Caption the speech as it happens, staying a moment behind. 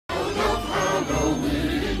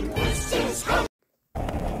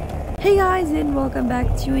Hey guys, and welcome back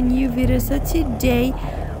to a new video. So today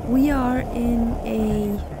we are in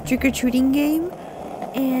a trick-or-treating game,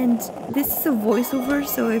 and this is a voiceover,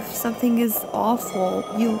 so if something is off, well,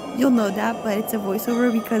 you'll know that, but it's a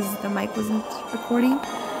voiceover because the mic wasn't recording.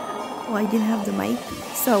 Well, I didn't have the mic,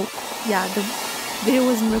 so yeah, the video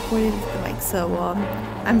wasn't recorded with the mic, so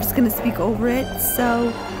I'm just gonna speak over it.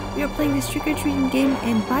 So we are playing this trick-or-treating game,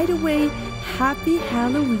 and by the way, happy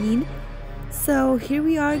Halloween. So here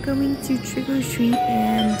we are going to trick or treat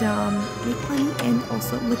and make money, and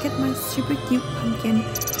also look at my super cute pumpkin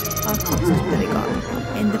costume that I got,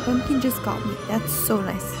 and the pumpkin just got me. That's so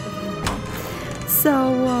nice.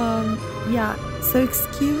 So yeah, so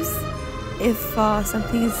excuse if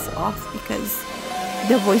something is off because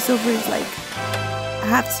the voiceover is like I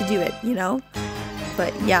have to do it, you know.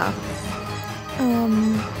 But yeah,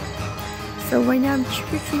 so right now I'm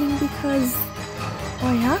trick or treating because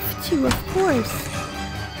I have to, of course,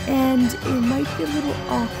 and it might be a little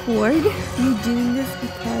awkward me doing this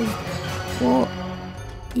because, well,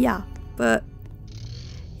 yeah, but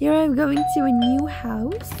here I'm going to a new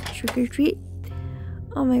house, trick-or-treat.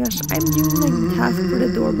 Oh my gosh, I'm doing like the task for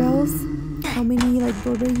the doorbells. How many like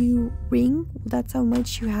doorbell you ring, that's how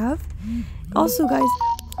much you have. Also guys,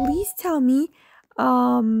 please tell me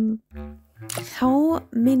how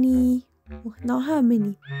many, not how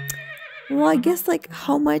many, well, I guess like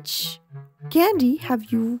how much candy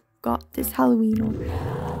have you got this Halloween, or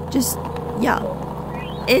just, yeah.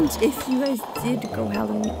 And if you guys did go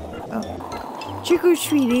Halloween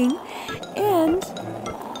trick-or-treating, and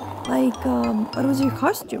like what was your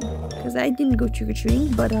costume? Because I didn't go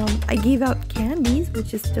trick-or-treating, but I gave out candies,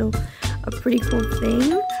 which is still a pretty cool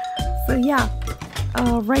thing. So yeah,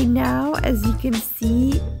 right now, as you can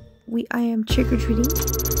see, I am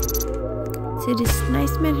trick-or-treating to this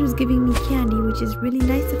nice man who's giving me candy, which is really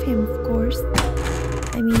nice of him, of course.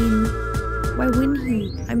 I mean, why wouldn't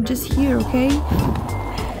he? I'm just here, okay?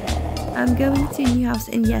 I'm going to a new house,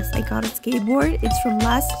 and yes, I got a skateboard. It's from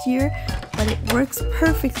last year, but it works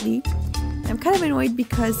perfectly. I'm kind of annoyed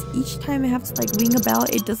because each time I have to like ring a bell,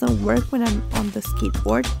 it doesn't work when I'm on the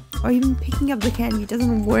skateboard, or even picking up the candy, it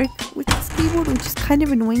doesn't work with the skateboard, which is kind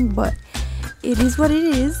of annoying, but it is what it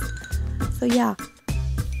is. So yeah.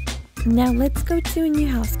 Now let's go to a new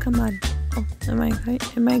house. Come on. Oh, am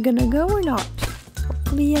I gonna go or not?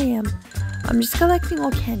 Hopefully I am. I'm just collecting all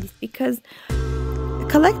candies because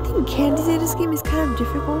collecting candies in this game is kind of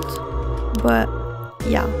difficult. But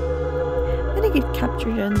yeah, I'm gonna get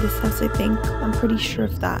captured in this house, I think. I'm pretty sure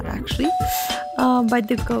of that actually. By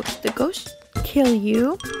the ghost. The ghosts kill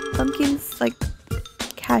you. Pumpkins like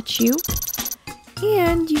catch you.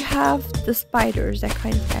 And you have the spiders that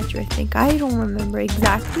kind of catch you, I think. I don't remember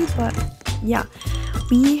exactly, but yeah.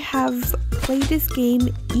 We have played this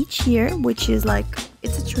game each year, which is like,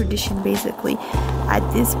 it's a tradition basically at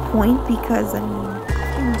this point, because I mean,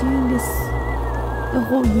 I've been doing this the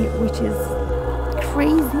whole year, which is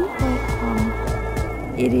crazy, but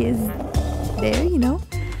it is there, you know.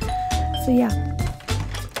 So yeah.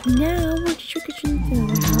 Now we're trick-or-treating to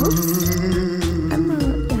the house.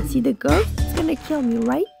 Yeah, see the ghost? Gonna kill me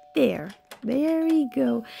right there. There we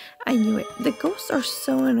go. I knew it. The ghosts are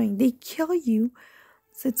so annoying. They kill you,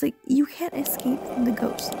 so it's like you can't escape from the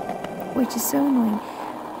ghost, which is so annoying.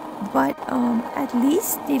 But at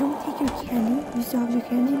least they don't take your candy. You still have your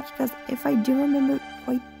candy, because if I do remember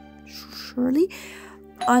quite surely,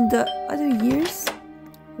 on the other years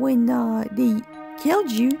when they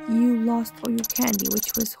killed you, you lost all your candy,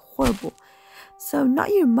 which was horrible. So not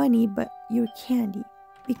your money, but your candy,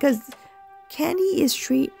 because candy is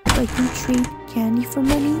trade, like you trade candy for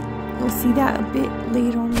money. You'll see that a bit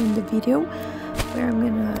later on in the video, where I'm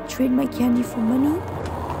gonna trade my candy for money.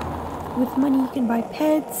 With money you can buy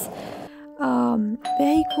pets,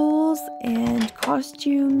 vehicles, and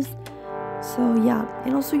costumes. So yeah,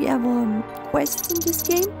 and also you have quests in this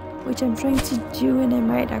game, which I'm trying to do, and I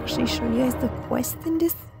might actually show you guys the quest in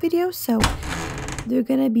this video. So they're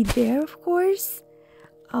gonna be there, of course.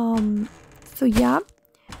 So yeah.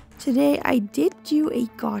 Today I did do a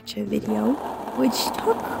gacha video, which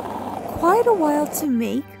took quite a while to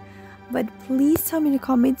make, but please tell me in the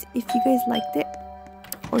comments if you guys liked it,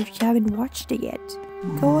 or if you haven't watched it yet.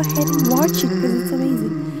 Go ahead and watch it because it's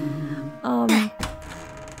amazing.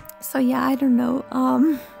 So yeah, I don't know.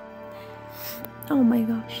 Oh my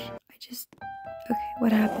gosh, okay,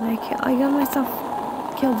 what happened? I got myself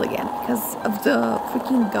killed again because of the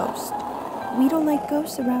freaking ghost. We don't like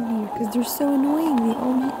ghosts around here because they're so annoying.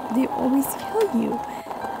 They always kill you.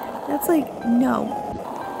 That's like, no.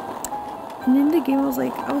 And in the game I was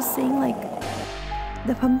saying like,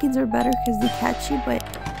 the pumpkins are better because they catch you, but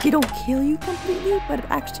they don't kill you completely. But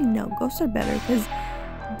actually, no, ghosts are better because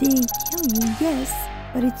they kill you, yes,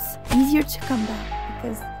 but it's easier to come back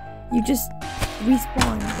because you just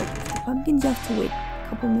respawn. But the pumpkins, you have to wait a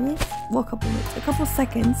couple minutes, well, a couple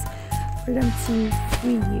seconds for them to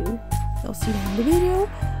free you. You'll see that in the video,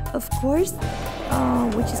 of course,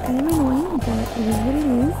 which is kind of annoying, but it is what it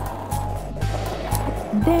is.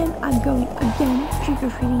 Then I'm going again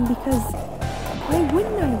trick-or-treating because why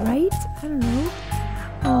wouldn't I, right? I don't know.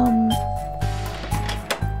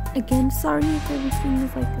 Again, sorry if everything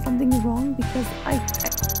is like something is wrong because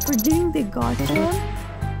for doing the gacha,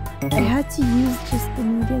 I had to use just the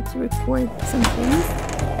media to record some things,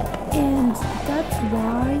 and that's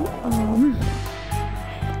why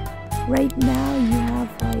right now you have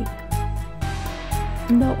like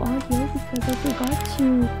no audio because I forgot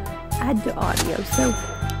to add the audio, so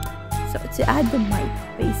to add the mic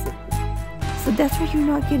basically. So that's why you're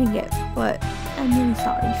not getting it, but I'm really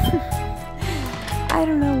sorry. I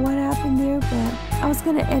don't know what happened there, but I was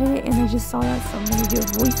gonna edit it and I just saw that, so I'm gonna do a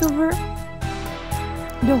voiceover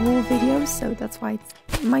the whole video, so that's why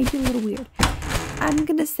it might be a little weird. I'm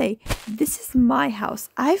gonna say, this is my house.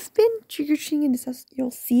 I've been trick-or-treating in this house,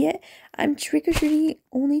 you'll see it. I'm trick-or-treating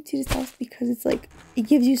only to this house because it's like, it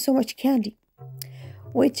gives you so much candy,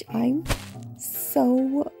 which I'm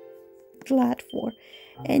so glad for.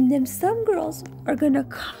 And then some girls are gonna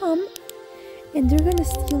come and they're gonna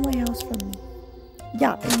steal my house from me.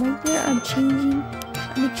 Yeah, and right there I'm exchanging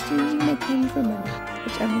my candy for money,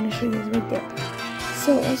 which I'm gonna show you guys right there.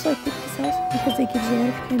 So also I picked this house because it gives you a lot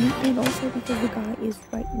of candy, and also because the guy is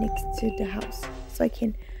right next to the house, so I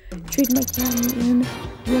can trade my candy in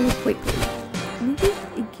really quickly. And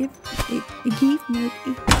it gave me like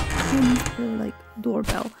 8 candies per like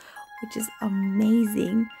doorbell, which is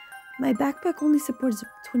amazing. My backpack only supports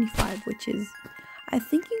 25, which is, I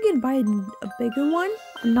think you can buy a bigger one.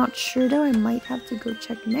 I'm not sure though. I might have to go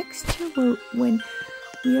check next year when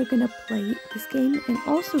we are gonna play this game. And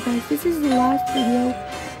also guys, this is the last video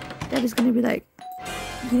that is gonna be like,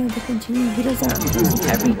 you know, the continuing videos that I'm posting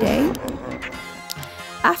every day.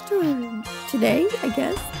 After today, I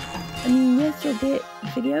guess. I mean, yes, you'll get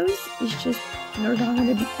videos. It's just, they're not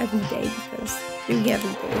gonna be every day because doing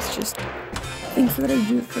every day is just things that I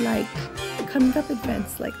do for like coming up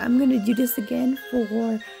events. Like I'm gonna do this again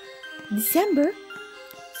for December,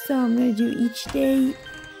 so I'm gonna do each day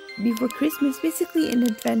before Christmas, basically an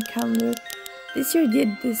advent calendar. This year I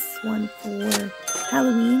did this one for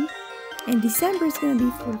Halloween, and December is gonna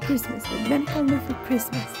be for Christmas, an advent calendar for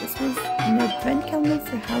Christmas. This was an advent calendar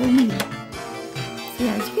for Halloween. So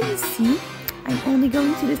yeah, as you can see, I'm only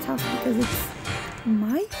going to this house because it's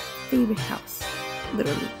my favorite house,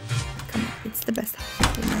 literally. Come on, it's the best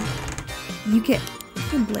house, you know? You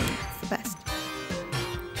can blame it, it's the best.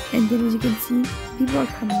 And then as you can see, people are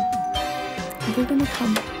coming. They're gonna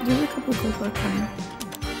come. There's a couple of girls who are coming.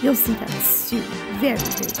 You'll see that soon, very,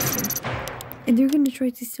 very soon. And they're gonna try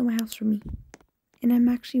to steal my house from me. And I'm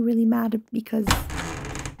actually really mad because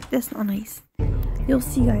that's not nice. You'll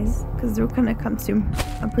see guys, because they're gonna come soon.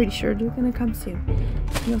 I'm pretty sure they're gonna come soon.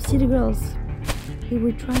 You'll see the girls who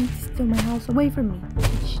were trying to steal my house away from me,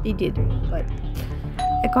 which they did, but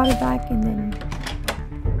I got it back. And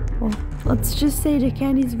then, well, let's just say the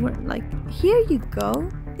candies weren't like, here you go,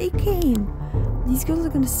 they came. These girls are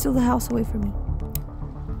gonna steal the house away from me.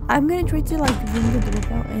 I'm gonna try to like ring the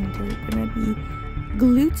doorbell and they're gonna be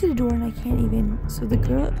glued to the door, and I can't even, so the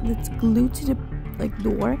girl that's glued to the like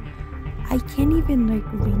door, I can't even like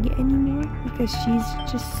ring it anymore because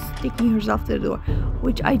she's just sticking herself to the door,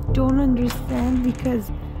 which I don't understand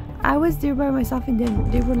because I was there by myself and then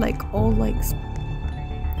they were like all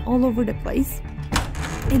over the place,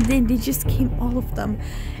 and then they just came, all of them,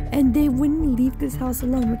 and they wouldn't leave this house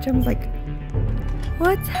alone, which I was like,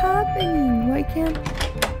 what's happening? Why can't,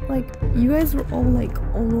 like, you guys were all like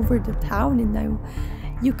all over the town, and now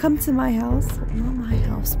you come to my house, not my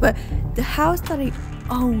house, but the house that I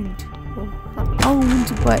owned, well, not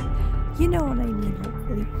owned, but you know what I mean,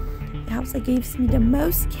 hopefully, the house that gives me the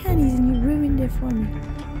most candies, and you ruined it for me.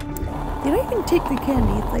 They don't even take the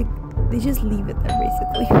candy, it's like they just leave it there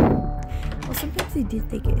basically. Well, sometimes they did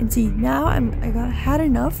take it. And see, now I had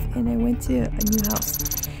enough, and I went to a new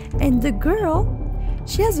house, and the girl,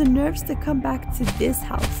 she has the nerves to come back to this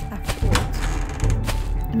house afterwards.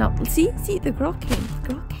 Now see, the girl came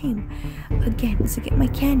again to get my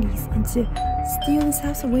candies and to steal this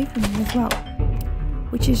house away from me as well,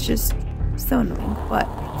 which is just so annoying. But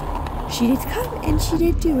she did come and she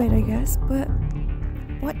did do it, I guess. But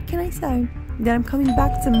what can I say? Then I'm coming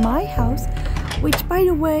back to my house, which, by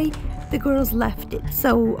the way, the girls left it.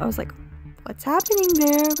 So I was like, what's happening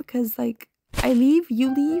there, because like I leave,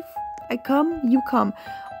 you leave, I come, you come,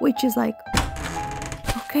 which is like,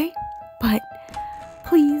 okay, but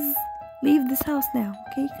please leave this house now,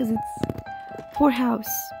 okay? Because it's poor house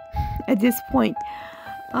at this point.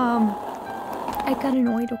 I got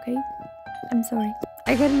annoyed, okay? I'm sorry.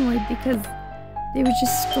 I got annoyed because they would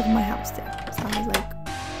just steal my house there. So I was like,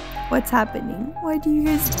 what's happening? Why do you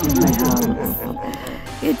guys steal my house?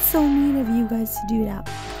 It's so mean of you guys to do that.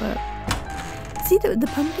 But see, the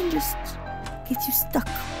pumpkin just gets you stuck,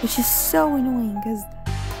 which is so annoying because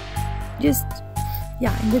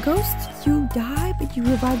yeah, in the ghost, you die, but you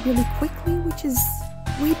revive really quickly, which is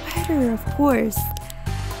way better, of course.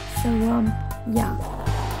 So, yeah.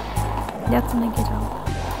 That's when I get out.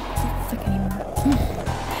 Not stuck anymore.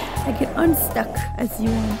 I get unstuck, as you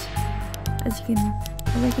want. As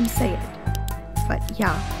I can say it. But,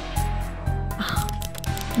 yeah.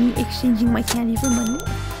 Me exchanging my candy for money,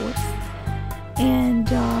 of course. And,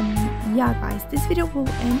 yeah, guys, this video will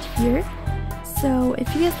end here. So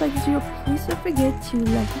if you guys like this video, please don't forget to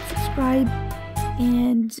like and subscribe,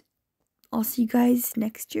 and I'll see you guys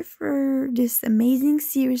next year for this amazing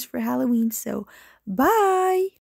series for Halloween. So bye!